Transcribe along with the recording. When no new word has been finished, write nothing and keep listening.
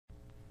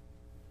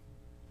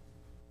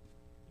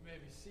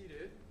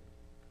seated.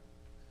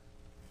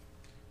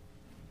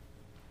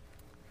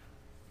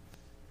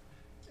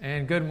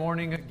 And good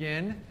morning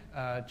again,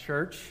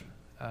 church.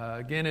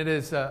 Again, it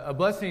is a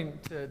blessing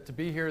to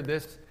be here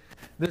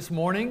this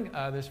morning,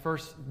 this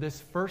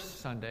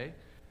first Sunday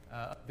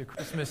of the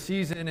Christmas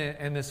season,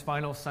 and this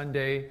final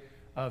Sunday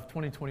of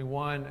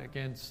 2021.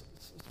 Again,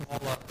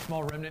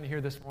 small remnant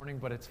here this morning,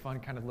 but it's fun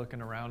kind of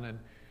looking around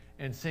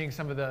and seeing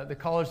some of the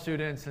college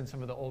students and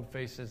some of the old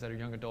faces that are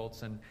young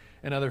adults and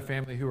other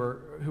family who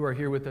are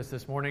here with us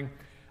this morning.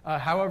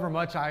 However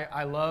much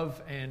I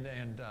love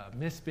and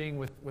miss being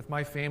with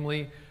my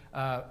family,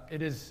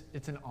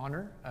 it's an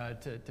honor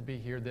to be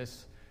here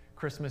this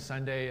Christmas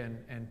Sunday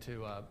and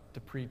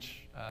to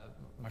preach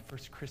my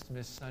first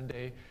Christmas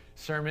Sunday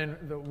sermon.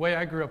 The way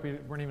I grew up, we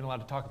weren't even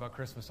allowed to talk about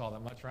Christmas all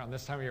that much around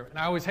this time of year, and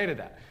I always hated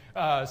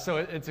that. So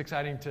it's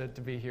exciting to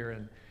be here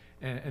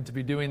and to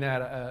be doing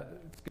that.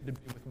 It's good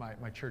to be with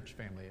my church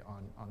family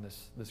on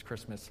this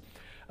Christmas.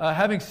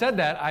 Having said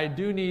that, I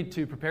do need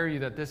to prepare you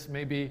that this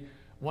may be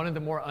one of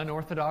the more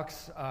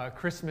unorthodox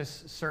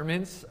Christmas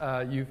sermons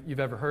you've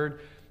ever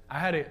heard. I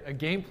had a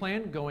game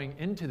plan going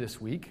into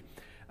this week.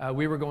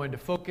 We were going to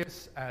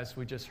focus, as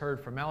we just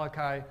heard from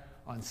Malachi,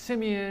 on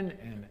Simeon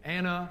and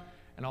Anna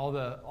and all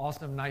the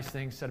awesome, nice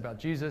things said about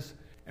Jesus.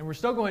 And we're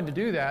still going to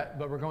do that,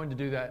 but we're going to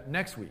do that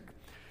next week.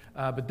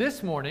 But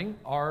this morning,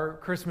 our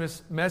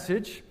Christmas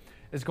message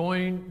is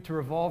going to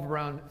revolve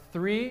around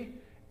 3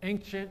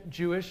 ancient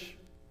Jewish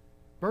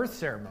birth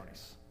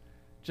ceremonies,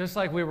 just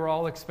like we were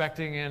all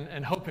expecting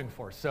and hoping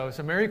for. So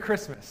Merry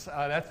Christmas.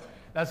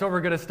 That's what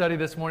we're going to study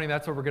this morning.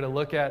 That's what we're going to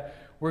look at.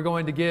 We're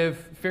going to give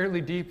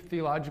fairly deep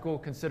theological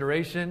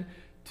consideration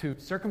to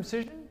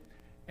circumcision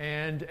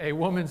and a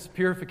woman's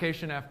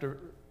purification after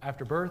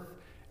birth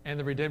and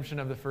the redemption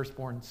of the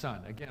firstborn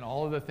son. Again,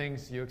 all of the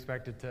things you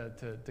expected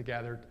to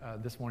gather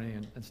this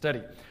morning and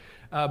study.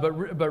 But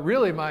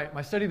really,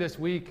 my study this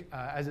week,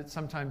 as it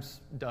sometimes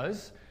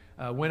does,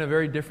 went a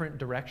very different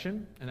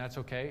direction, and that's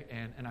okay.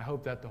 And I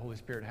hope that the Holy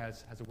Spirit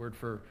has a word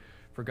for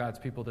God's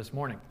people this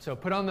morning. So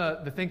put on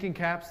the thinking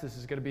caps. This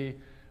is going to be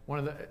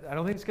I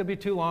don't think it's going to be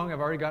too long. I've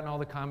already gotten all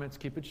the comments.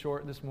 Keep it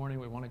short this morning.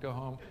 We want to go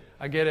home.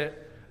 I get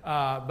it.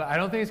 But I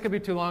don't think it's going to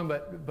be too long,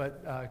 but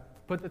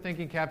put the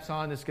thinking caps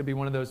on. This could be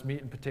one of those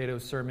meat and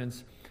potatoes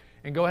sermons.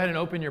 And go ahead and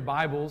open your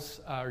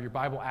Bibles or your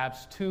Bible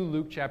apps to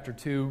Luke chapter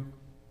 2.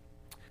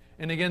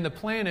 And again, the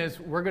plan is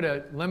we're going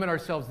to limit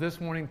ourselves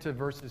this morning to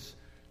verses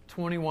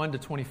 21 to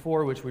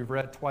 24, which we've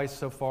read twice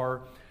so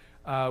far.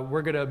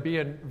 We're going to be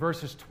in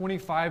verses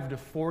 25 to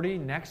 40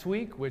 next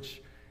week,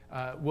 which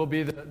will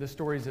be the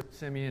stories of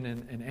Simeon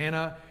and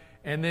Anna.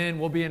 And then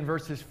we'll be in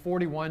verses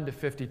 41 to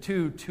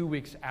 52 2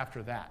 weeks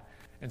after that.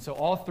 And so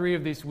all 3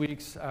 of these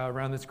weeks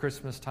around this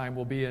Christmas time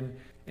will be in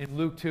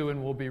Luke 2,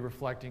 and we'll be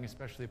reflecting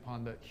especially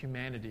upon the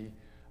humanity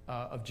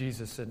of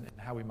Jesus and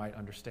how we might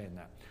understand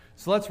that.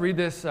 So let's read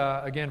this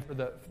again for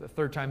the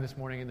third time this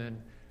morning and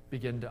then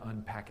begin to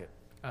unpack it.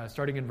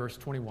 Starting in verse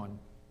 21.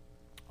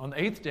 On the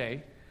 8th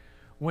day,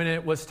 when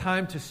it was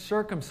time to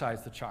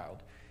circumcise the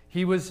child,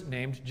 he was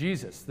named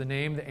Jesus, the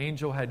name the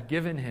angel had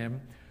given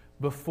him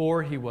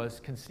before he was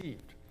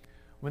conceived.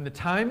 When the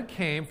time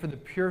came for the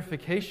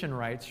purification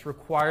rites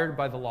required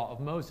by the law of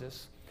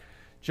Moses,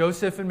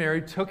 Joseph and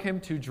Mary took him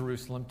to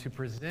Jerusalem to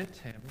present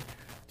him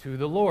to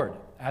the Lord.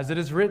 As it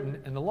is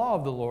written in the law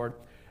of the Lord,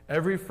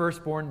 every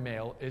firstborn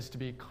male is to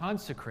be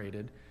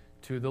consecrated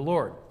to the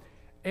Lord,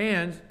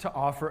 and to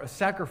offer a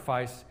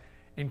sacrifice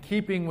in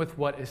keeping with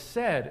what is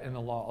said in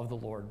the law of the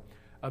Lord,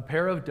 a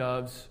pair of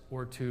doves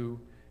or 2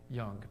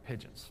 young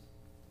pigeons.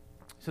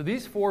 So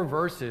these 4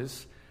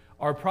 verses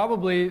are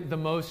probably the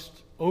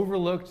most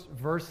overlooked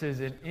verses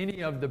in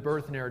any of the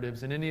birth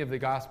narratives in any of the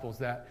Gospels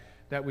that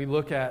we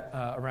look at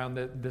around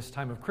this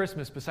time of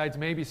Christmas, besides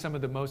maybe some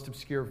of the most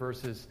obscure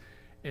verses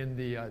in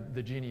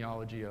the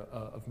genealogy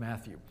of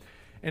Matthew.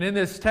 And in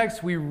this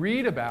text we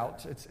read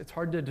about, it's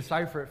hard to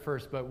decipher at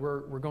first, but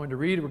we're going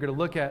to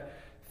look at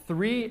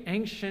 3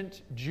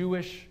 ancient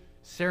Jewish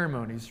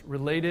ceremonies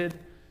related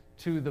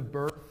to the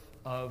birth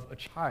of a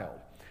child.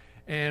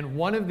 And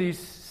one of these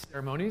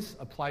ceremonies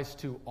applies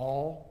to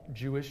all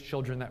Jewish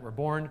children that were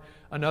born.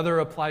 Another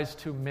applies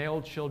to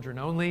male children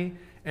only.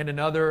 And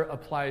another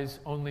applies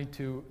only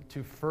to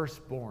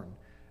firstborn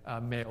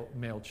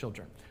male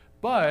children.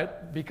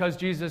 But because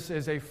Jesus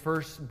is a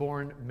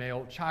firstborn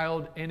male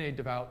child in a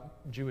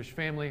devout Jewish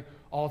family,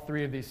 all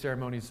 3 of these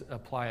ceremonies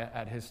apply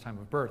at his time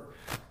of birth.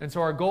 And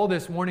so our goal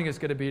this morning is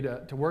going to be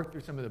to work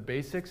through some of the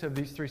basics of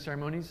these 3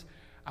 ceremonies.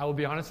 I will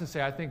be honest and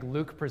say I think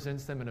Luke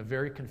presents them in a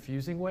very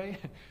confusing way.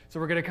 So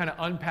we're going to kind of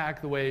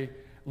unpack the way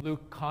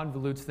Luke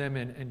convolutes them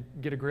and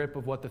get a grip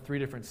of what the 3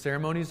 different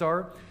ceremonies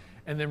are.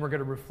 And then we're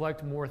going to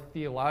reflect more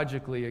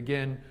theologically,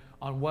 again,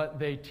 on what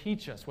they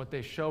teach us, what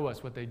they show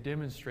us, what they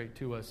demonstrate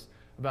to us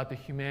about the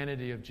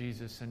humanity of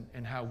Jesus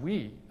and how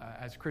we,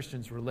 as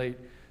Christians, relate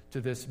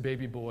to this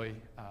baby boy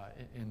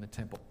in the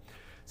temple.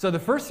 So the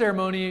first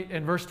ceremony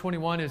in verse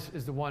 21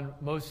 is the one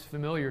most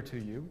familiar to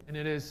you, and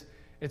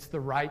it's the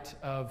rite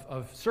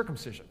of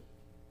circumcision.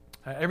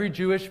 Every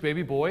Jewish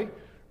baby boy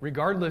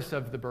regardless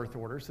of the birth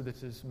order. So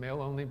this is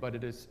male only, but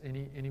it is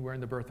anywhere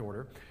in the birth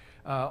order.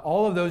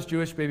 All of those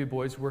Jewish baby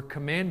boys were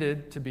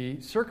commanded to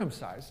be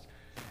circumcised.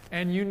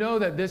 And you know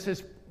that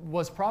this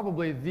was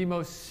probably the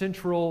most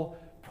central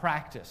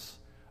practice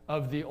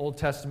of the Old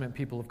Testament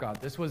people of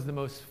God. This was the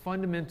most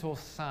fundamental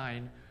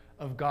sign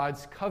of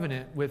God's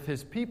covenant with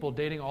his people,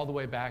 dating all the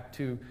way back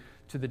to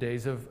the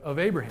days of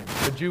Abraham.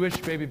 A Jewish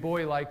baby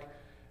boy like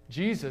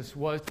Jesus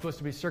was supposed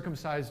to be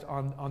circumcised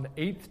on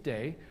the 8th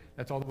day.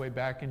 That's all the way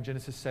back in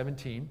Genesis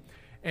 17.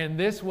 And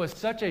this was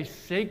such a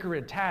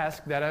sacred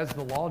task that as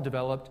the law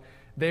developed,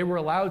 they were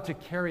allowed to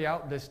carry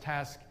out this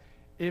task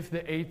if the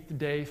 8th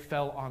day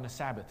fell on a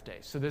Sabbath day.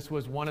 So this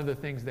was one of the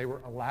things they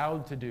were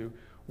allowed to do,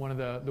 one of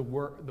the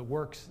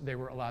works they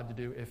were allowed to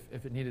do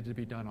if it needed to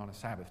be done on a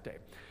Sabbath day.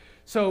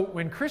 So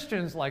when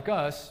Christians like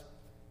us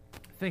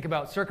think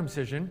about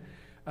circumcision,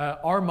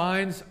 our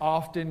minds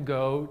often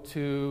go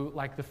to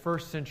like the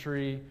first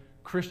century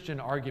Christian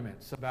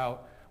arguments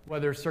about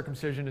whether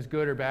circumcision is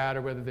good or bad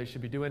or whether they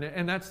should be doing it.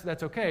 And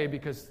that's okay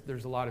because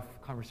there's a lot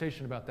of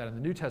conversation about that in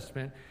the New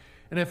Testament.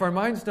 And if our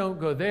minds don't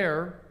go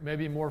there,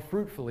 maybe more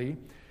fruitfully,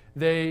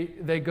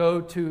 they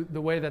go to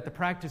the way that the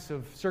practice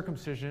of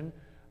circumcision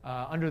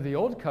under the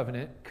Old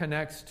Covenant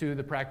connects to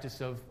the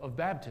practice of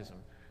baptism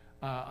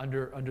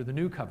under the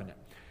New Covenant.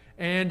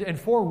 And in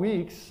 4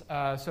 weeks,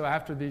 so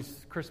after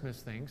these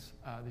Christmas things,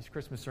 these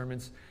Christmas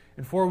sermons,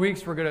 in 4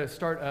 weeks we're going to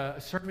start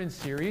a sermon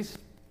series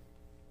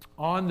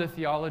on the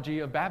theology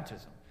of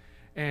baptism.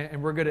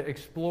 And we're going to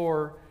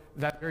explore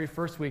that very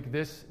first week,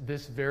 this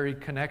very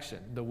connection,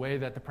 the way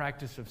that the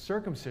practice of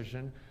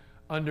circumcision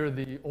under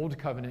the Old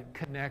Covenant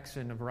connects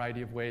in a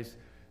variety of ways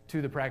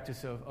to the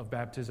practice of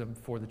baptism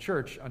for the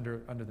church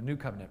under the New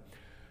Covenant.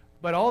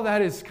 But all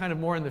that is kind of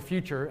more in the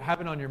future,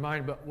 have it on your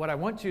mind. But what I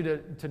want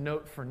you to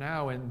note for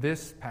now in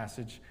this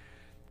passage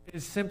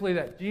is simply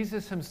that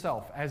Jesus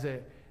himself, as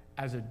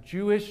a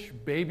Jewish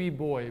baby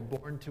boy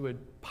born to a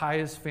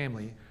pious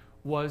family,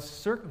 was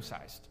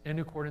circumcised in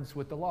accordance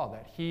with the law,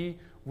 that he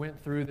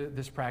went through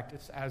this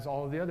practice as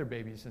all of the other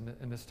babies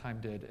in this time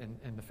did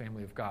in the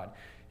family of God.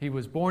 He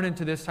was born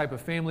into this type of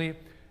family,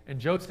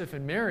 and Joseph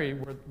and Mary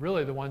were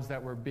really the ones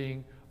that were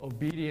being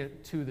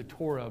obedient to the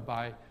Torah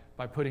by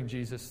putting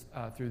Jesus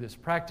through this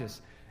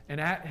practice.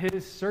 And at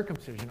his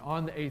circumcision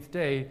on the 8th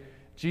day,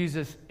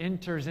 Jesus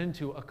enters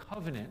into a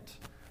covenant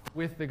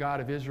with the God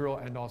of Israel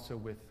and also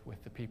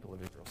with the people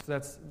of Israel. So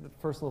that's the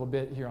first little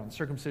bit here on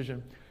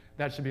circumcision.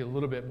 That should be a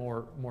little bit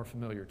more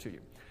familiar to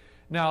you.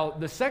 Now,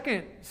 the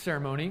second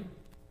ceremony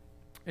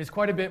is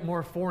quite a bit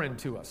more foreign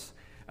to us.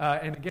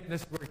 And again,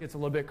 this is where it gets a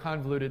little bit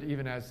convoluted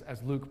even as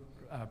Luke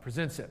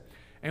presents it.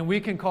 And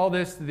we can call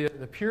this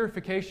the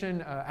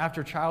purification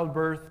after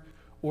childbirth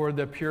or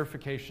the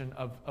purification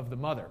of the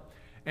mother.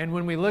 And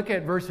when we look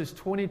at verses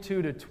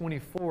 22 to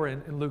 24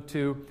 in Luke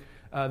 2,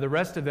 the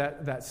rest of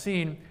that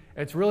scene,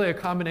 it's really a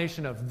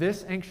combination of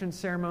this ancient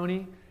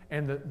ceremony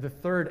and the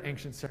third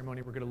ancient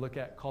ceremony we're going to look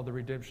at called the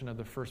redemption of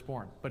the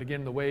firstborn. But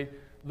again, the way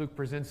Luke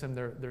presents them,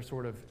 they're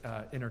sort of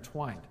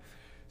intertwined.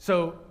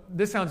 So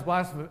this sounds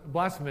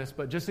blasphemous,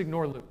 but just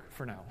ignore Luke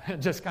for now.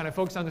 Just kind of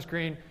focus on the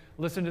screen,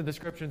 listen to the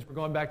descriptions. We're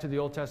going back to the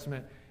Old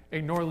Testament.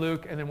 Ignore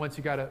Luke, and then once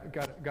you got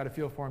a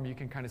feel for him, you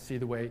can kind of see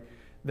the way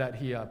that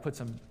he puts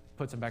them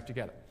back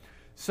together.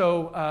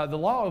 So the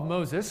law of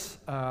Moses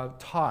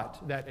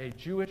taught that a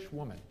Jewish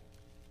woman,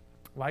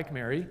 like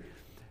Mary,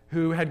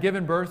 who had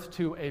given birth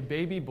to a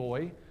baby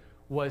boy,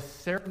 was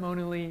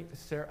ceremonially,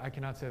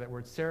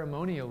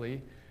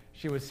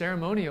 she was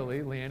ceremonially,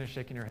 Leanne is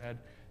shaking her head,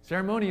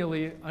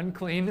 ceremonially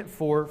unclean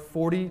for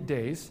 40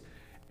 days.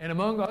 And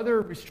among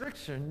other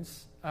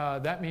restrictions,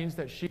 that means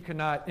that she could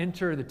not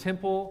enter the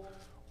temple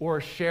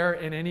or share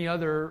in any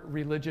other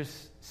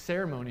religious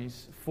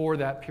ceremonies for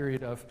that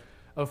period of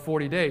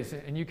 40 days.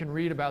 And you can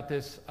read about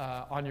this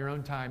on your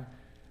own time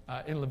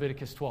in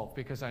Leviticus 12,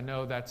 because I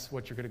know that's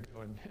what you're going to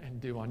go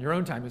and do on your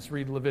own time, is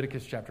read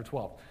Leviticus chapter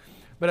 12.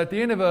 But at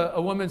the end of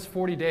a woman's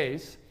 40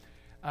 days,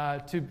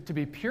 to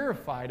be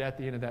purified at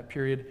the end of that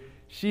period,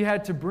 she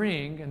had to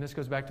bring, and this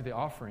goes back to the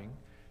offering,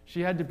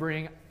 she had to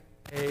bring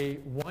a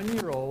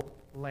 1-year-old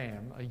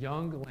lamb, a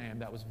young lamb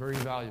that was very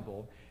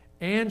valuable,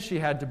 and she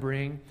had to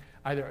bring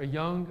either a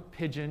young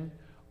pigeon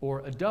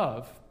or a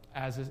dove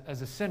as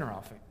a sin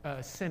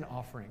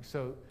offering.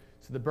 So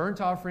the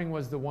burnt offering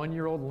was the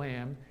 1-year-old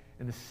lamb,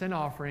 and the sin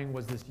offering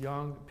was this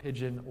young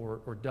pigeon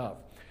or dove.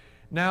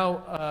 Now,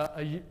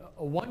 a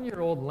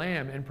 1-year-old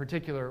lamb in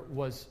particular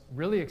was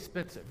really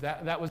expensive.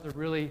 That was a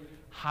really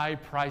high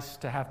price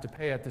to have to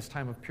pay at this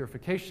time of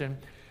purification.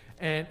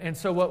 And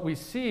so what we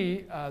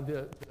see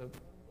the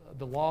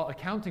law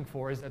accounting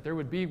for is that there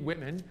would be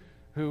women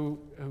who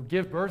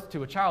give birth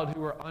to a child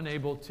who are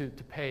unable to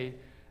pay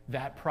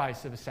that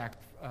price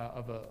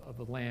of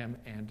a lamb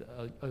and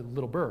a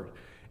little bird.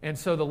 And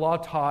so the law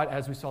taught,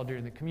 as we saw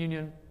during the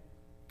communion,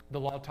 the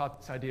law taught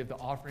this idea of the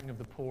offering of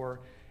the poor.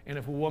 And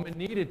if a woman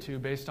needed to,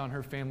 based on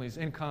her family's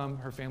income,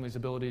 her family's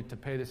ability to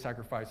pay the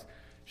sacrifice,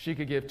 she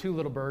could give 2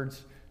 little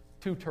birds,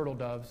 2 turtle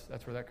doves,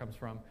 that's where that comes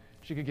from,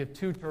 she could give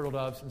 2 turtle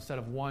doves instead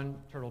of 1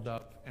 turtle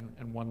dove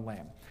and 1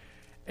 lamb.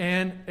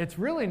 And it's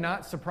really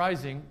not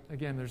surprising,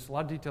 again, there's a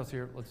lot of details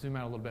here, let's zoom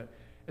out a little bit.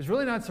 It's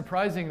really not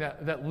surprising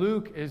that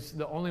Luke is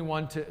the only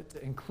one to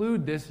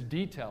include this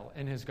detail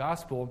in his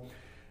gospel,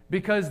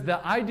 because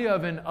the idea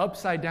of an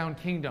upside-down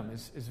kingdom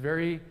is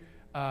very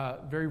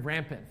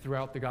rampant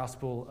throughout the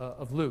Gospel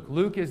of Luke.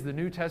 Luke is the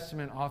New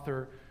Testament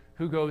author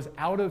who goes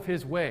out of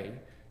his way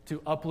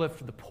to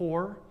uplift the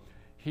poor.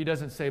 He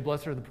doesn't say,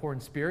 blessed are the poor in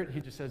spirit. He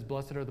just says,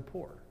 blessed are the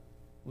poor.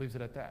 Leaves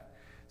it at that.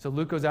 So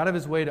Luke goes out of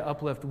his way to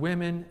uplift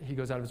women. He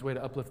goes out of his way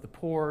to uplift the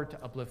poor,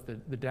 to uplift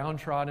the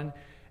downtrodden.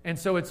 And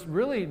so it's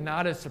really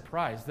not a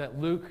surprise that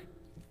Luke,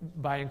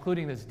 by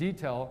including this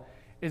detail,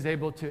 is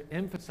able to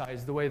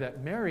emphasize the way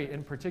that Mary,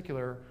 in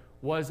particular,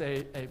 was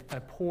a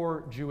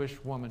poor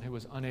Jewish woman who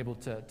was unable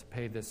to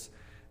pay this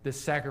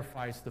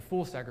sacrifice, the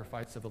full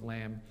sacrifice of a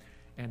lamb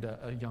and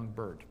a young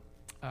bird.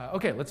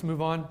 Okay, let's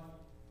move on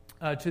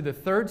to the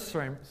third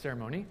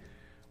ceremony,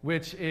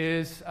 which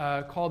is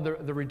called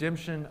the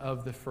redemption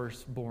of the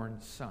firstborn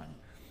son.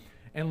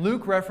 And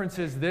Luke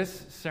references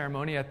this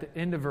ceremony at the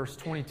end of verse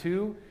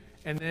 22,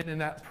 and then in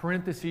that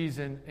parentheses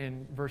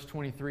in verse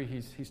 23,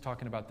 he's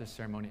talking about this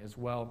ceremony as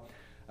well.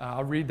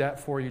 I'll read that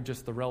for you,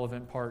 just the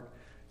relevant part.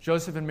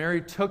 Joseph and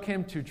Mary took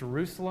him to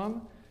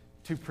Jerusalem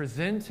to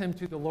present him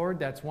to the Lord.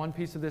 That's one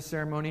piece of this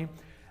ceremony.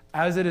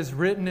 As it is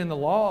written in the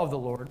law of the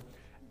Lord,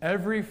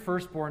 every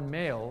firstborn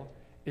male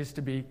is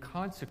to be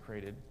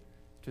consecrated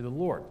to the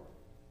Lord.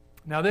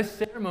 Now, this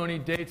ceremony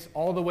dates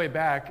all the way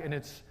back in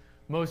its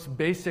most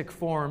basic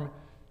form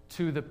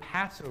to the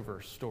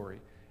Passover story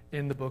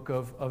in the book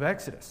of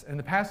Exodus. In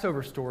the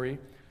Passover story,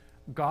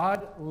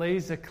 God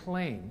lays a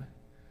claim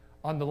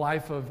on the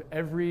life of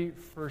every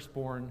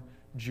firstborn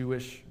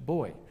Jewish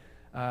boy.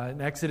 In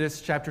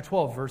Exodus chapter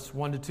 12, verse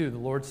 1 to 2, the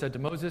Lord said to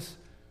Moses,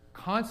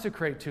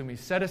 consecrate to me,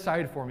 set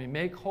aside for me,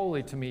 make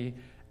holy to me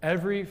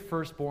every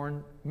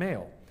firstborn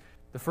male.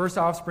 The first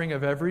offspring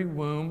of every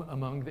womb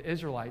among the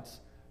Israelites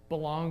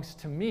belongs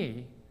to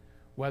me,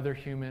 whether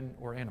human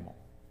or animal.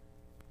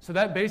 So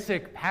that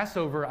basic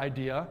Passover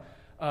idea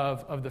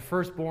of the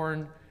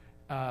firstborn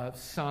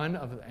son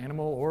of the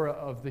animal or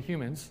of the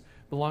humans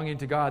belonging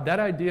to God, that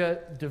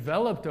idea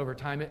developed over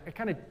time. It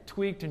kind of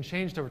tweaked and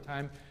changed over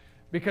time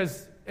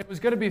because it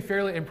was going to be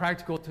fairly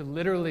impractical to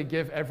literally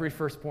give every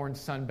firstborn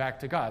son back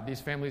to God.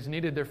 These families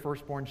needed their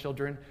firstborn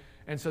children,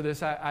 and so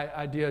this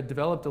idea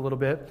developed a little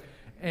bit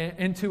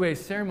into a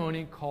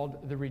ceremony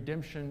called the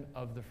redemption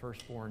of the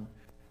firstborn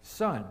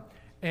son.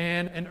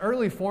 And an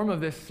early form of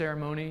this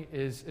ceremony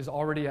is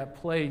already at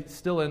play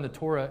still in the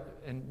Torah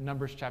in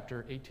Numbers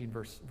chapter 18,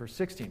 verse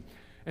 16.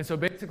 And so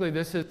basically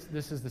this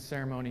is the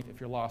ceremony. If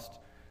you're lost,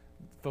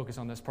 focus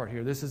on this part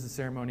here. This is the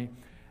ceremony.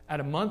 At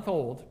a month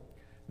old,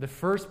 the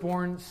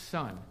firstborn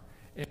son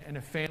in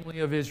a family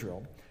of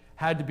Israel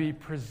had to be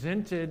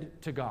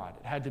presented to God.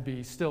 It had to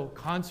be still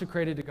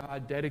consecrated to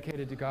God,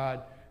 dedicated to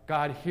God.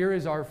 God, here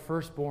is our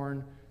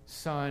firstborn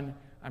son.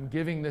 I'm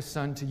giving this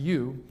son to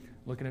you.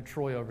 Looking at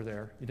Troy over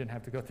there. You didn't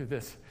have to go through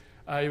this.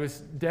 He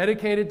was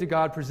dedicated to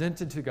God,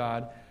 presented to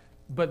God,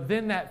 but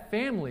then that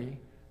family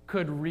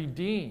could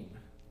redeem,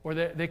 or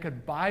they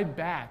could buy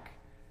back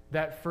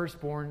that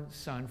firstborn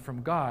son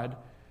from God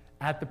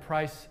at the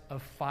price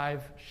of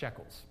 5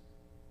 shekels.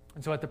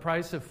 And so at the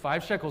price of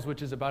 5 shekels,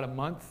 which is about a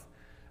month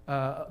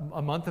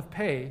of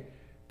pay,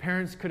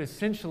 parents could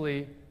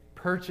essentially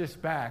purchase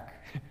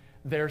back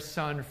their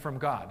son from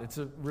God. It's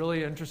a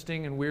really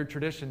interesting and weird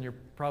tradition you're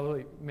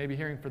probably maybe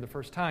hearing for the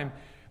first time,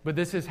 but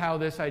this is how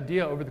this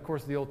idea over the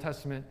course of the Old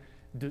Testament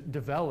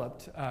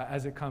developed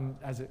as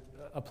it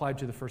applied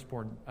to the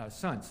firstborn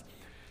sons.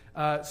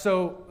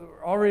 So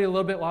already a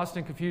little bit lost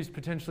and confused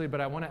potentially, but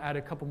I want to add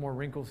a couple more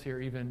wrinkles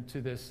here even to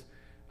this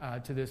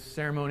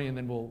ceremony, and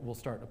then we'll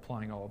start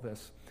applying all of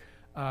this.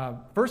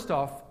 First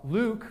off,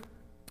 Luke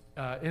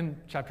in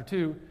chapter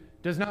 2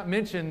 does not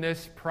mention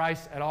this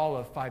price at all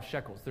of 5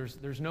 shekels.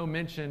 There's no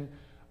mention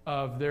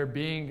of there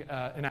being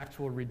an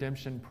actual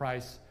redemption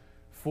price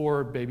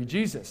for baby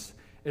Jesus.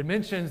 It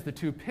mentions the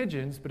 2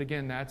 pigeons, but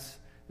again, this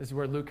is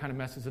where Luke kind of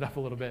messes it up a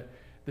little bit.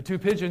 The 2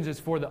 pigeons is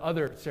for the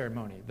other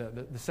ceremony,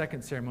 the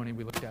second ceremony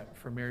we looked at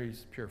for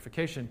Mary's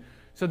purification.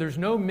 So there's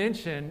no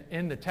mention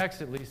in the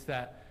text, at least,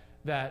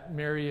 that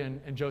Mary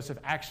and Joseph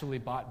actually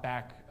bought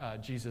back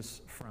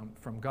Jesus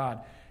from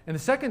God. And the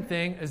second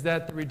thing is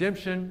that the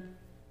redemption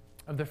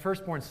of the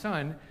firstborn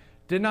son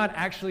did not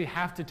actually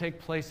have to take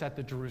place at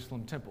the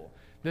Jerusalem temple.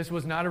 This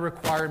was not a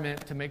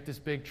requirement to make this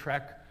big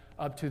trek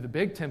up to the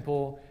big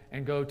temple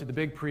and go to the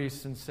big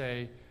priests and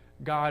say,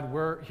 God,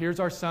 here's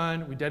our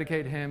son, we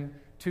dedicate him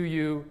to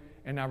you,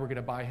 and now we're going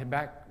to buy him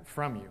back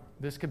from you.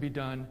 This could be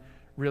done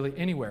really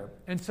anywhere.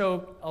 And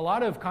so a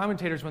lot of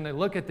commentators, when they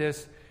look at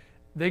this,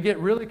 they get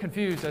really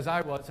confused, as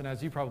I was and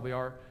as you probably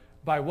are,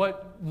 by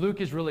what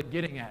Luke is really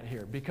getting at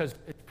here, because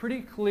it's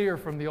pretty clear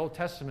from the Old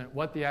Testament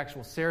what the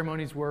actual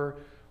ceremonies were,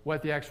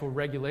 what the actual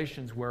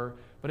regulations were,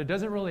 but it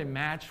doesn't really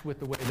match with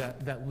the way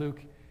that Luke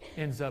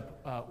ends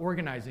up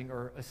organizing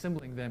or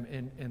assembling them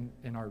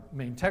in our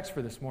main text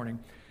for this morning.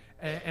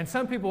 And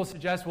some people will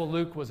suggest, well,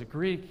 Luke was a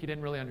Greek. He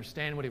didn't really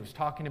understand what he was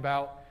talking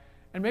about.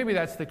 And maybe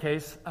that's the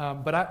case,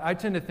 but I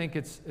tend to think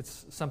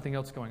it's something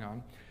else going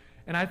on.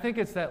 And I think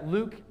it's that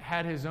Luke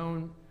had his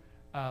own,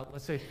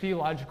 let's say,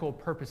 theological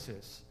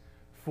purposes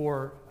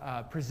for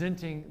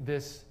presenting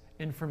this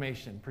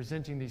information,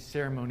 presenting these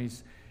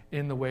ceremonies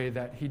in the way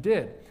that he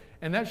did.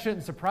 And that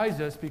shouldn't surprise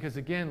us because,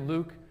 again,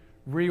 Luke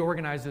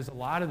reorganizes a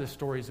lot of the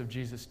stories of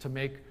Jesus to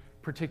make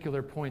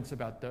particular points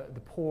about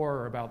the poor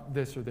or about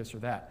this or this or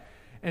that.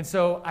 And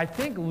so I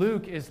think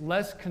Luke is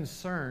less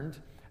concerned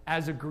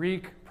as a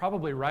Greek,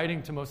 probably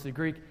writing to mostly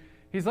Greek,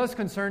 he's less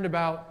concerned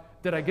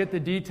about, did I get the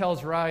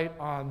details right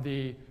on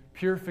the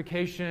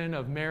purification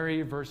of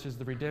Mary versus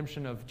the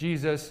redemption of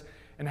Jesus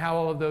and how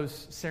all of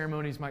those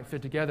ceremonies might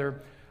fit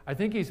together. I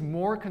think he's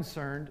more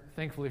concerned,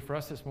 thankfully for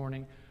us this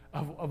morning,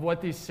 of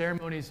what these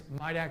ceremonies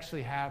might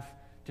actually have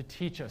to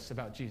teach us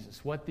about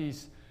Jesus, what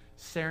these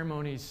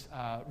ceremonies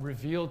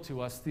reveal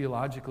to us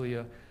theologically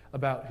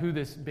about who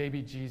this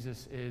baby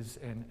Jesus is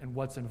and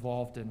what's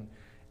involved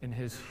in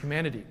his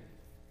humanity.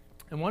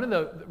 And we're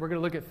going to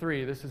look at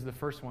three. This is the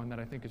first one that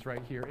I think is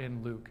right here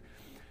in Luke.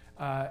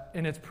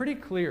 And it's pretty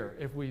clear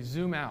if we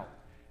zoom out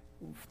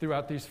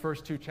throughout these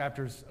first two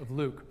chapters of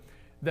Luke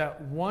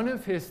that one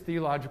of his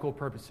theological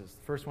purposes,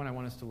 the first one I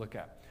want us to look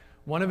at,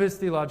 one of his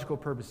theological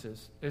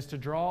purposes is to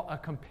draw a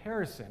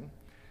comparison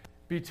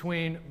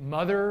between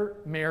Mother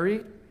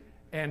Mary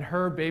and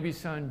her baby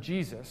son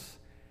Jesus,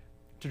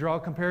 to draw a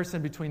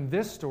comparison between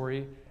this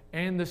story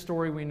and the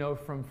story we know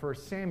from 1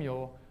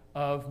 Samuel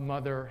of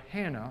Mother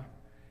Hannah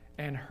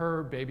and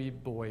her baby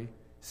boy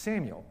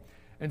Samuel.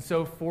 And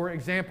so, for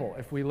example,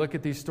 if we look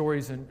at these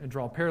stories and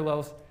draw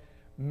parallels,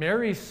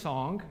 Mary's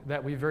song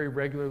that we very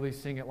regularly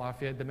sing at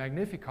Lafayette, the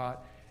Magnificat,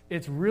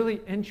 it's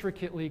really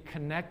intricately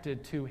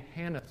connected to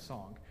Hannah's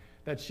song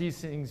that she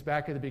sings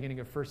back at the beginning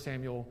of 1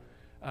 Samuel.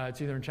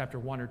 It's either in chapter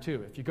 1 or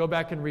 2. If you go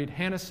back and read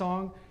Hannah's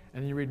song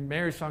and you read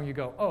Mary's song, you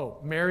go, oh,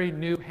 Mary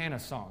knew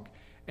Hannah's song.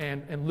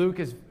 And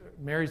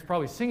Mary's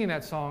probably singing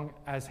that song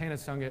as Hannah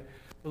sung it.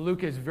 But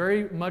Luke is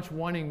very much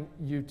wanting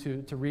you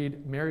to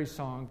read Mary's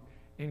song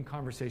in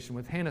conversation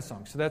with Hannah's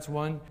song. So that's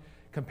one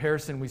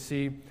comparison we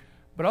see.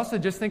 But also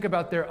just think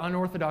about their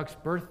unorthodox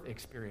birth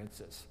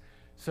experiences.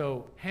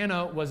 So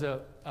Hannah was a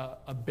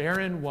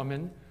barren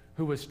woman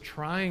who was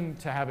trying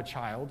to have a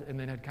child and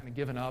then had kind of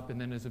given up and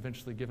then is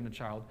eventually given a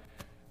child.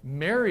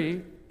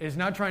 Mary is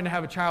not trying to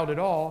have a child at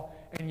all,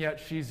 and yet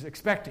she's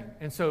expecting.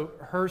 And so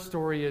her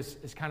story is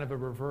kind of a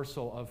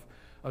reversal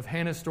of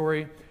Hannah's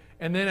story.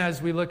 And then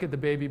as we look at the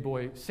baby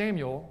boy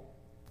Samuel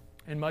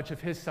and much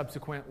of his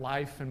subsequent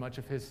life and much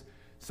of his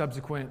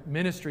subsequent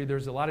ministry,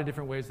 there's a lot of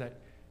different ways that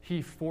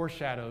he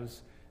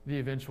foreshadows the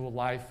eventual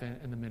life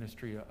and the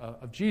ministry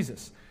of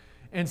Jesus.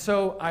 And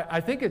so I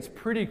think it's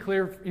pretty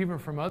clear, even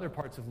from other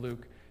parts of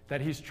Luke,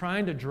 that he's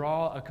trying to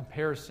draw a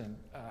comparison.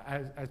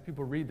 As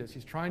people read this,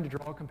 he's trying to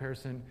draw a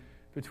comparison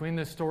between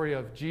the story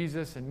of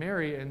Jesus and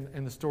Mary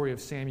and the story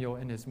of Samuel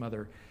and his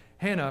mother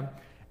Hannah.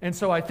 And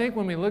so I think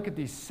when we look at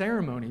these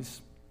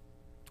ceremonies,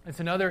 it's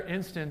another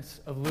instance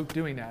of Luke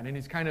doing that. And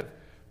he's kind of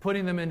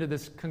putting them into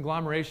this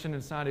conglomeration.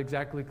 It's not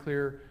exactly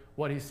clear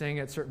what he's saying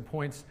at certain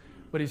points,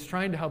 but he's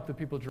trying to help the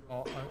people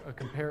draw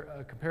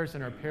a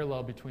comparison or a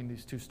parallel between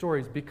these two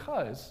stories.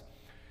 Because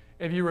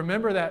if you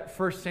remember that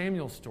 1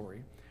 Samuel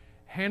story,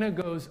 Hannah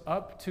goes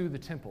up to the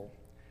temple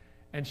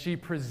and she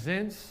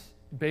presents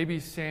baby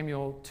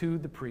Samuel to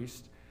the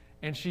priest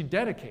and she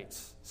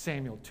dedicates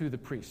Samuel to the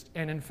priest.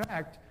 And in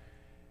fact,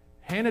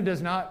 Hannah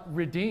does not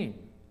redeem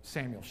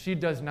Samuel. She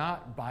does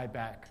not buy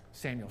back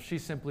Samuel. She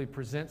simply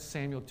presents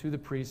Samuel to the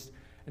priest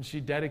and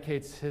she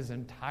dedicates his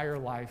entire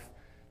life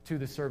to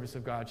the service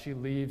of God. She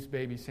leaves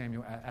baby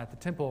Samuel at the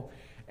temple.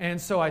 And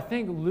so I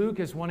think Luke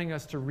is wanting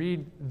us to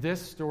read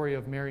this story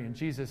of Mary and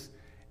Jesus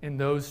in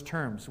those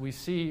terms. We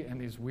see, in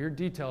these weird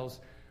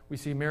details, we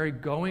see Mary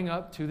going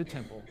up to the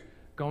temple,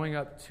 going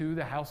up to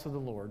the house of the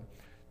Lord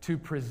to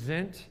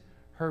present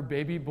her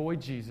baby boy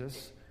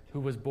Jesus,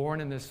 who was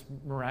born in this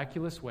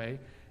miraculous way.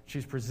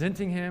 She's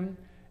presenting him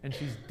and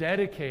she's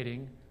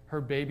dedicating her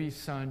baby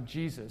son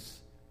Jesus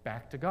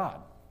back to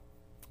God.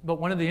 But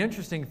one of the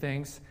interesting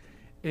things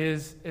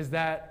is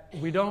that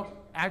we don't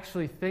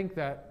actually think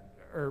that,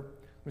 or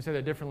let me say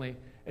that differently,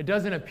 it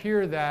doesn't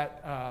appear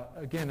that,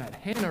 that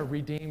Hannah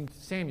redeemed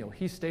Samuel.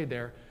 He stayed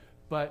there,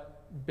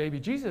 but baby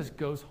Jesus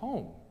goes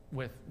home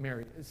with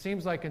Mary. It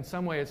seems like in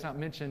some way it's not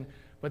mentioned,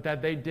 but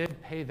that they did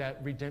pay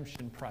that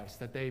redemption price,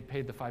 that they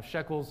paid the 5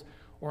 shekels,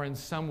 or in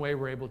some way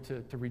were able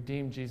to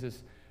redeem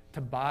Jesus,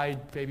 to buy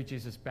baby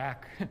Jesus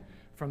back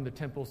from the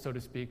temple, so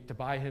to speak, to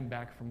buy him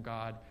back from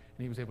God,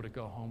 and he was able to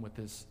go home with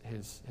his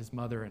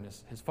mother and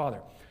his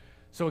father.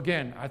 So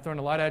again, I've thrown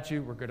a lot at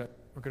you. We're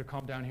gonna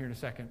calm down here in a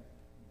second.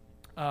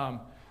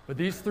 But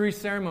these 3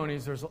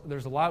 ceremonies,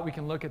 there's a lot we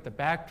can look at the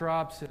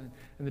backdrops and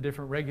the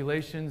different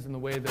regulations and the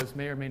way those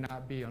may or may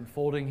not be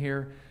unfolding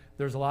here.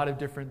 There's a lot of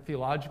different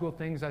theological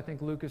things I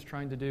think Luke is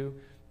trying to do.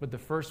 But the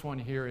first one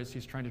here is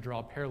he's trying to draw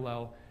a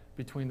parallel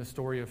between the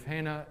story of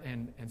Hannah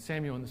and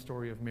Samuel and the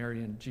story of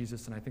Mary and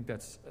Jesus, and I think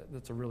that's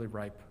a really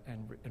ripe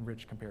and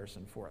rich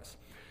comparison for us.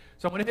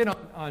 So I want to hit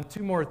on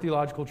two more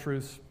theological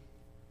truths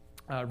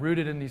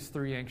rooted in these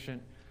three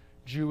ancient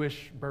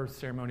Jewish birth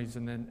ceremonies,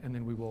 and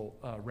then we will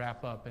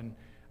wrap up. And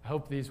I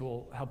hope these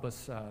will help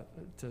us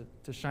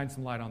to shine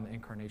some light on the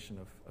incarnation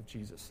of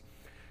Jesus.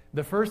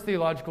 The first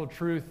theological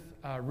truth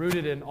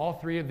rooted in all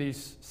three of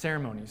these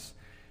ceremonies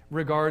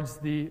regards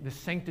the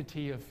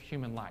sanctity of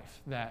human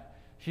life, that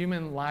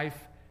human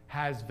life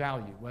has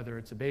value, whether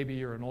it's a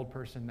baby or an old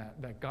person,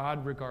 that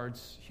God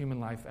regards human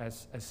life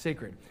as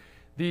sacred.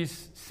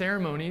 These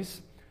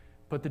ceremonies,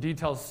 put the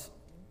details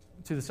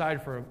to the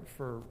side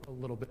for a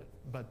little bit,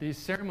 but these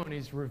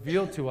ceremonies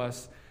reveal to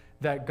us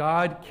that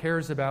God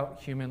cares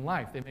about human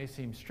life. They may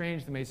seem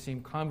strange, they may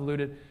seem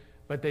convoluted,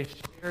 but they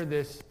share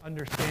this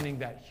understanding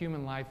that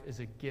human life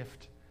is a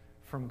gift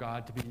from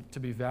God to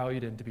be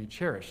valued and to be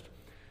cherished.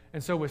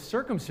 And so with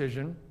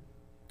circumcision,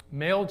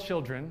 male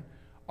children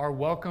are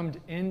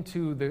welcomed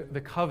into the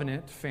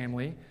covenant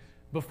family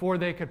before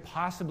they could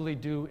possibly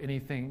do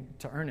anything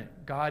to earn it.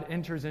 God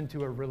enters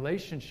into a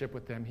relationship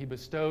with them. He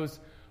bestows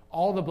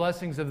all the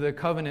blessings of the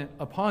covenant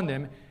upon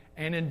them,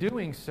 and in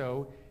doing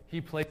so, he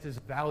places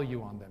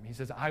value on them. He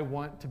says, I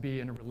want to be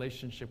in a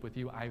relationship with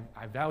you.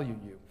 I value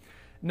you.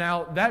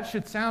 Now, that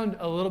should sound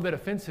a little bit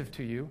offensive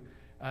to you.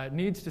 It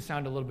needs to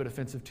sound a little bit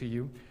offensive to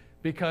you,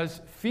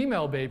 because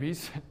female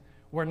babies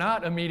were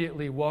not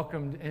immediately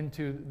welcomed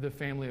into the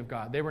family of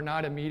God. They were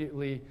not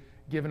immediately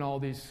given all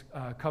these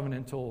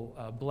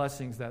covenantal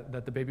blessings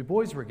that the baby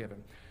boys were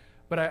given.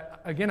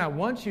 But I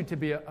want you to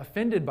be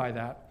offended by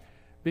that,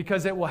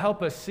 because it will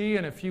help us see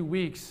in a few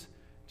weeks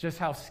just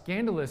how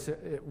scandalous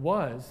it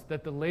was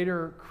that the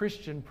later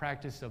Christian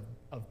practice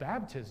of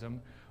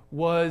baptism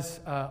was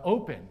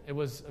open. It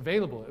was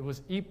available. It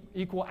was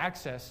equal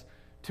access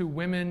to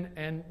women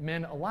and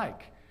men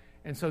alike.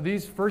 And so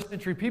these first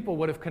century people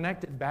would have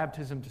connected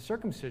baptism to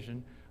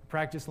circumcision, a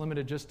practice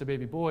limited just to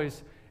baby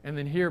boys. And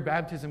then here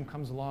baptism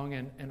comes along,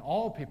 and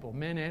all people,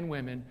 men and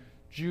women,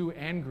 Jew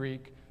and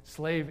Greek,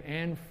 slave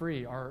and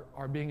free,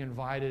 are being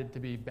invited to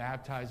be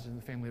baptized in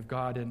the family of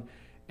God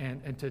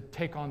and to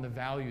take on the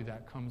value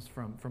that comes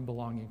from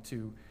belonging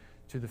to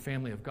the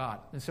family of God.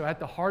 And so at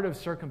the heart of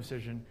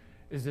circumcision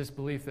is this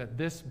belief that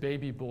this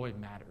baby boy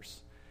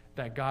matters,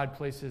 that God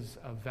places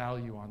a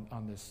value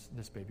on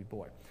this baby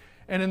boy.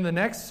 And in the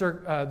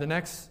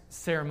next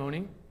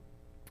ceremony,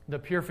 the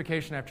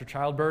purification after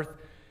childbirth,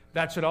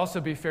 that should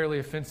also be fairly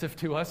offensive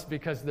to us,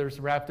 because there's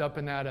wrapped up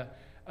in that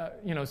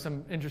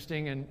some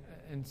interesting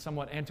and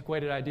somewhat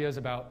antiquated ideas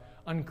about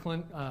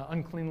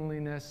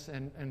uncleanliness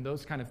and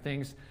those kind of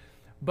things.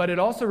 But it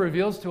also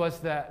reveals to us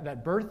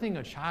that birthing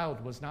a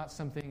child was not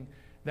something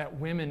that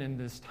women in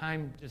this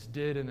time just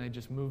did and they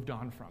just moved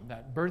on from.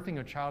 That birthing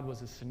a child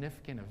was a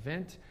significant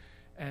event,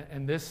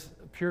 and this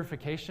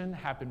purification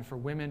happened for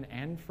women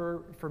and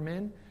for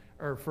men,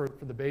 or for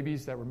the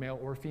babies that were male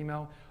or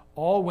female.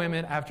 All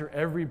women, after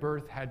every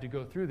birth, had to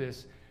go through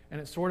this, and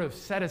it sort of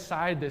set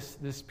aside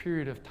this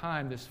period of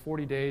time, this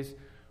 40 days,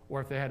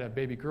 or if they had a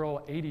baby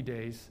girl, 80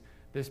 days.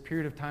 This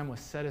period of time was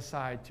set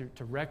aside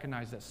to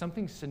recognize that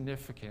something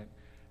significant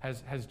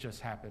has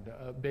just happened.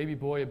 A baby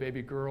boy, a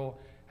baby girl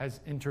has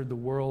entered the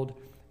world,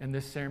 and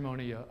this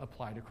ceremony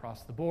applied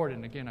across the board.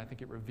 And again, I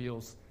think it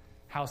reveals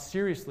how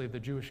seriously the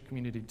Jewish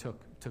community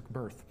took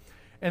birth.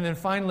 And then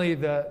finally,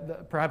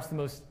 perhaps the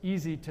most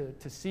easy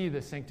to see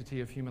the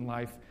sanctity of human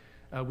life,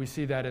 we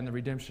see that in the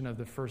redemption of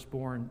the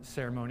firstborn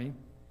ceremony.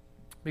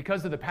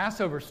 Because of the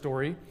Passover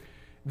story,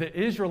 the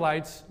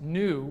Israelites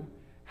knew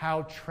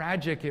how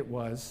tragic it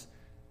was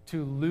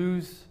to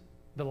lose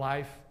the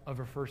life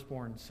of a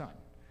firstborn son.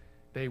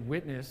 They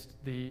witnessed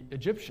the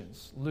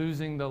Egyptians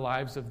losing the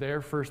lives of their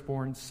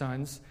firstborn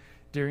sons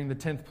during the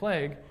 10th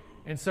plague.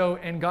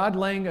 And God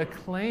laying a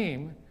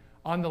claim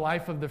on the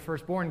life of the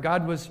firstborn,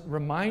 God was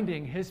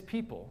reminding his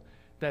people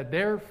that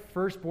their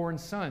firstborn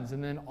sons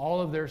and then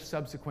all of their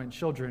subsequent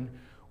children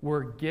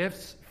were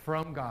gifts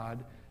from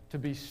God to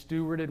be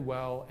stewarded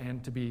well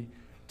and to be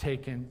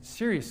taken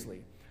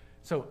seriously.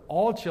 So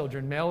all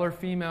children, male or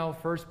female,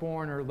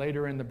 firstborn or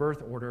later in the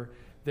birth order,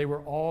 they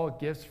were all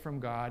gifts from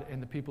God, and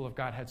the people of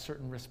God had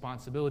certain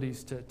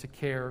responsibilities to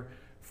care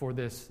for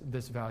this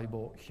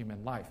valuable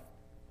human life.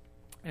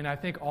 And I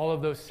think all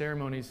of those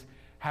ceremonies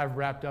have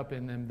wrapped up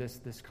in them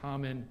this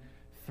common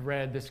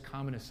thread, this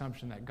common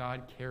assumption that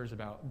God cares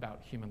about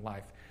human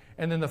life.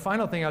 And then the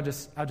final thing I'll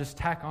just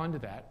tack onto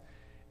that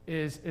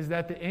is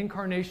that the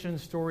incarnation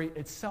story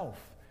itself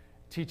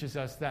teaches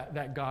us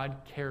that God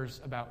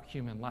cares about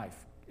human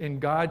life. In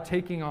God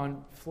taking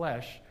on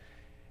flesh,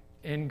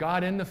 in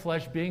God in the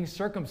flesh being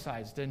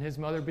circumcised, and his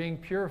mother being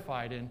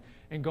purified,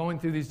 and going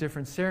through these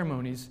different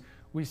ceremonies,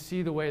 we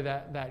see the way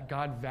that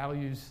God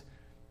values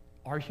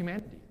our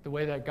humanity, the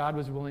way that God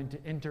was willing to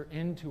enter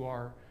into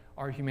our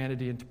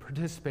humanity and to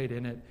participate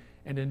in it.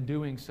 And in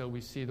doing so,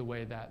 we see the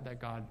way that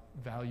God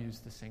values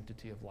the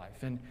sanctity of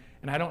life. And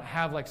I don't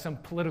have like some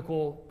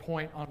political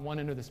point on one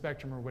end of the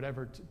spectrum or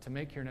whatever to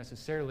make here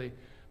necessarily,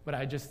 but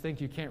I just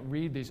think you can't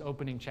read these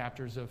opening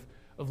chapters of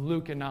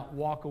Luke and not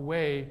walk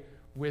away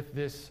with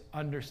this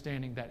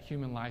understanding that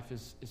human life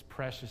is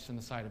precious in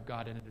the sight of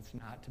God, and it's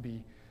not to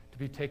be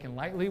taken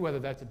lightly, whether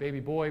that's a baby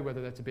boy,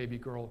 whether that's a baby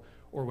girl,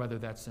 or whether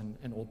that's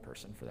an old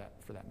person for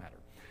that matter.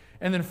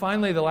 And then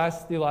finally, the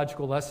last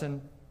theological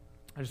lesson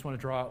I just want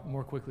to draw out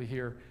more quickly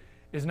here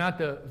is not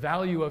the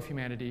value of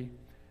humanity,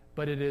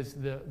 but it is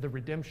the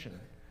redemption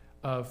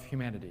of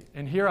humanity.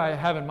 And here I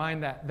have in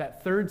mind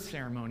that third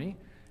ceremony,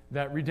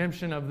 that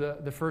redemption of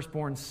the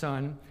firstborn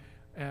son,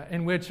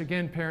 in which,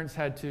 again, parents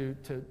had to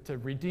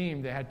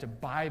redeem, they had to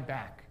buy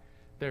back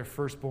their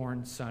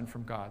firstborn son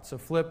from God. So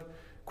flip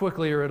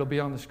quickly, or it'll be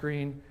on the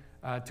screen,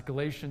 to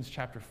Galatians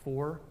chapter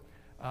 4,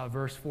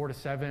 verse 4 to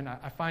 7.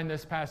 I find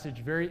this passage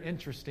very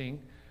interesting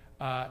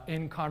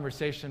in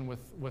conversation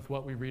with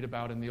what we read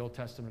about in the Old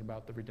Testament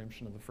about the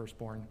redemption of the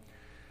firstborn.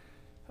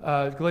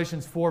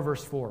 Galatians 4,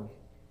 verse 4.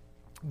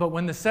 But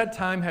when the set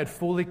time had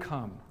fully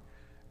come,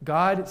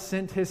 God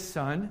sent his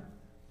Son,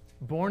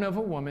 born of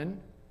a woman,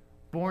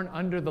 born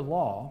under the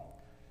law,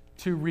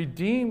 to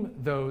redeem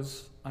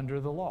those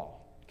under the law.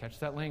 Catch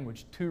that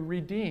language. To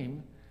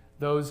redeem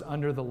those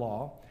under the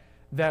law,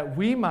 that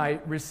we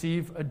might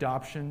receive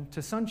adoption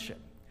to sonship.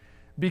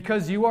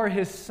 Because you are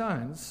his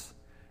sons,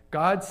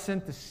 God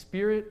sent the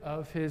Spirit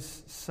of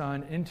his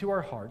Son into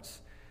our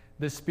hearts,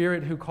 the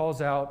Spirit who calls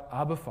out,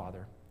 Abba,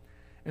 Father.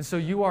 And so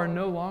you are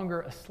no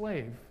longer a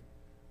slave,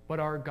 but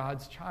are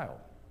God's child.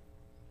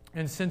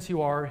 And since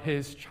you are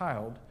his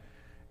child,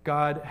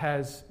 God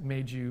has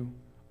made you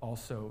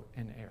also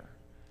an heir.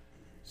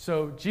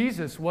 So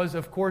Jesus was,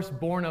 of course,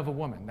 born of a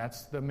woman.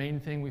 That's the main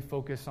thing we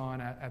focus on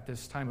at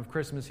this time of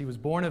Christmas. He was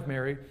born of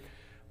Mary.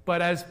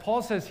 But as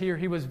Paul says here,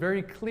 he was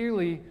very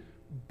clearly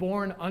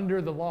born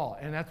under the law.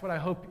 And that's what I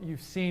hope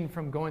you've seen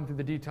from going through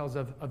the details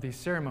of these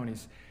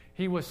ceremonies.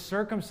 He was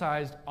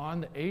circumcised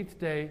on the 8th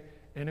day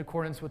in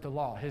accordance with the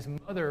law. His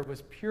mother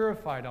was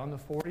purified on the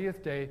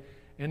 40th day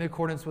in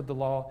accordance with the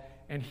law.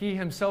 And he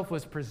himself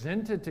was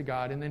presented to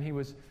God, and then he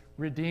was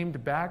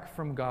redeemed back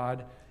from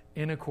God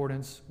in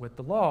accordance with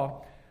the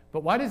law.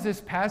 But why does this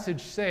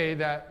passage say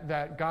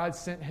that God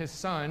sent his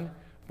Son,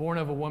 born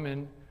of a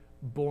woman,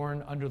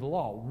 born under the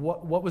law?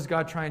 What was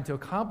God trying to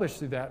accomplish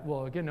through that?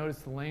 Well, again, notice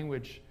the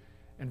language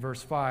in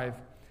verse 5.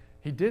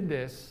 He did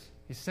this.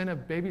 He sent a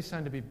baby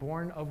son to be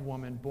born of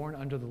woman, born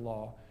under the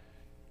law,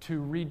 to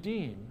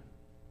redeem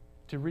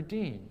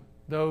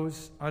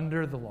those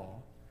under the law,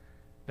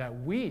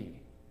 that we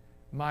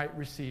might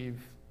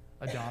receive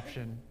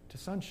adoption to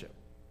sonship.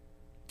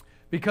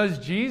 Because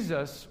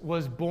Jesus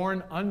was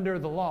born under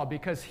the law,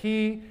 because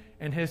he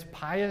and his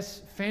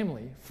pious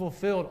family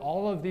fulfilled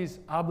all of these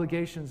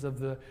obligations of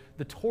the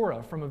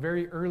Torah from a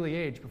very early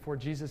age, before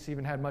Jesus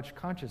even had much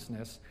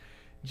consciousness,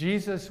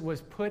 Jesus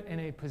was put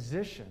in a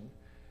position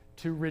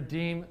to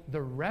redeem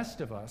the rest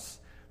of us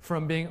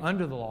from being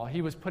under the law.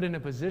 He was put in a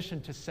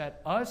position to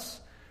set us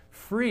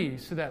free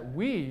so that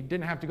we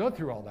didn't have to go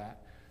through all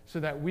that, so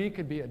that we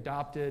could be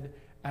adopted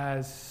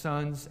as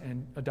sons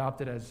and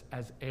adopted as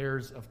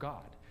heirs of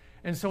God.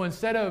 And so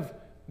instead of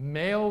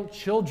male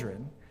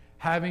children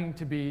having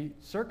to be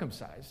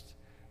circumcised,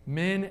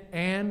 men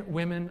and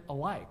women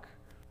alike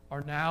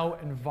are now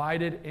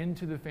invited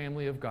into the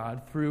family of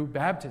God through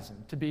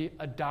baptism to be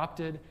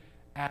adopted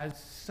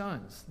as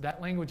sons.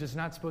 That language is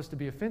not supposed to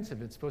be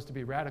offensive. It's supposed to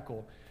be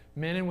radical.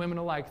 Men and women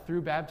alike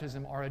through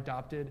baptism are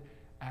adopted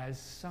as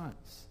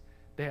sons.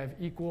 They have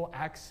equal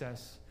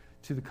access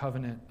to the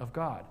covenant of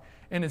God.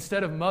 And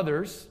instead of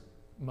mothers,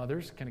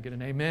 can I get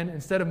an amen?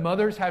 Instead of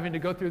mothers having to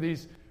go through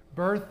these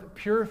birth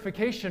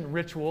purification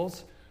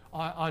rituals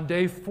on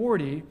day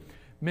 40,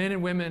 men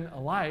and women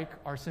alike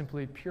are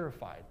simply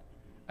purified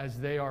as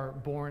they are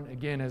born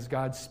again, as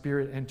God's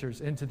Spirit enters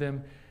into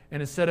them.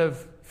 And instead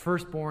of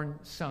firstborn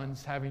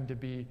sons having to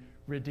be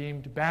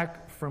redeemed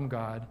back from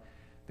God,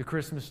 the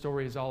Christmas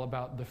story is all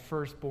about the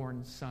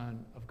firstborn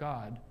Son of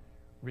God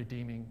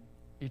redeeming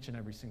each and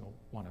every single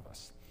one of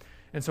us.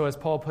 And so as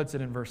Paul puts it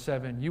in verse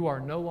 7, you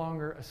are no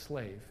longer a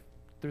slave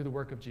through the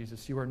work of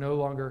Jesus. You are no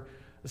longer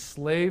a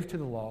slave to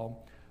the law,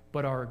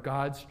 but are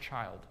God's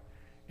child.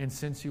 And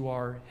since you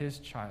are his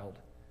child,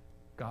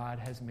 God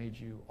has made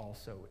you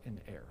also an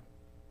heir.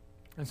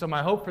 And so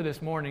my hope for this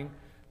morning,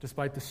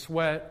 despite the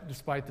sweat,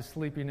 despite the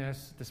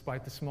sleepiness,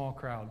 despite the small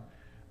crowd,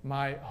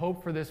 my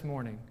hope for this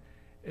morning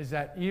is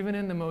that even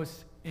in the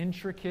most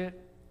intricate,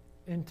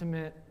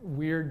 intimate,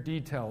 weird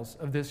details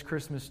of this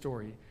Christmas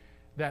story,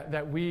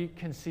 that we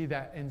can see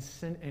that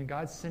in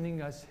God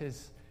sending us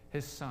his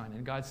Son,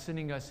 and God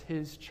sending us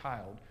his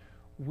child,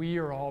 we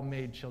are all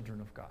made children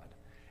of God.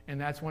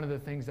 And that's one of the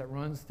things that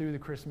runs through the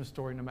Christmas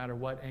story, no matter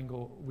what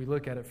angle we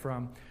look at it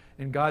from.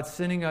 And God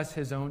sending us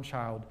his own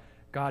child,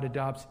 God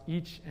adopts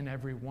each and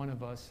every one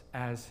of us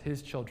as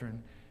his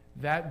children.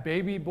 That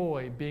baby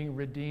boy being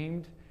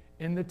redeemed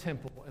in the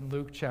temple in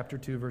Luke chapter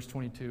 2, verse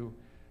 22,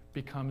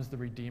 becomes the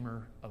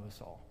Redeemer of us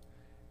all.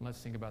 And let's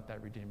think about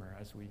that Redeemer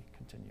as we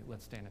continue.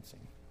 Let's stand and sing.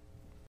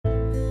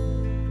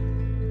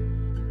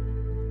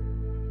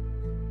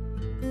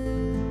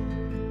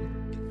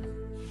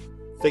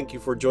 Thank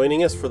you for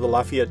joining us for the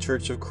Lafayette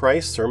Church of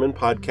Christ Sermon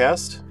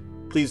Podcast.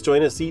 Please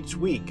join us each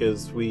week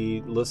as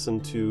we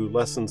listen to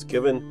lessons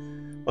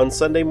given on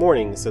Sunday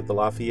mornings at the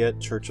Lafayette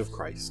Church of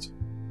Christ.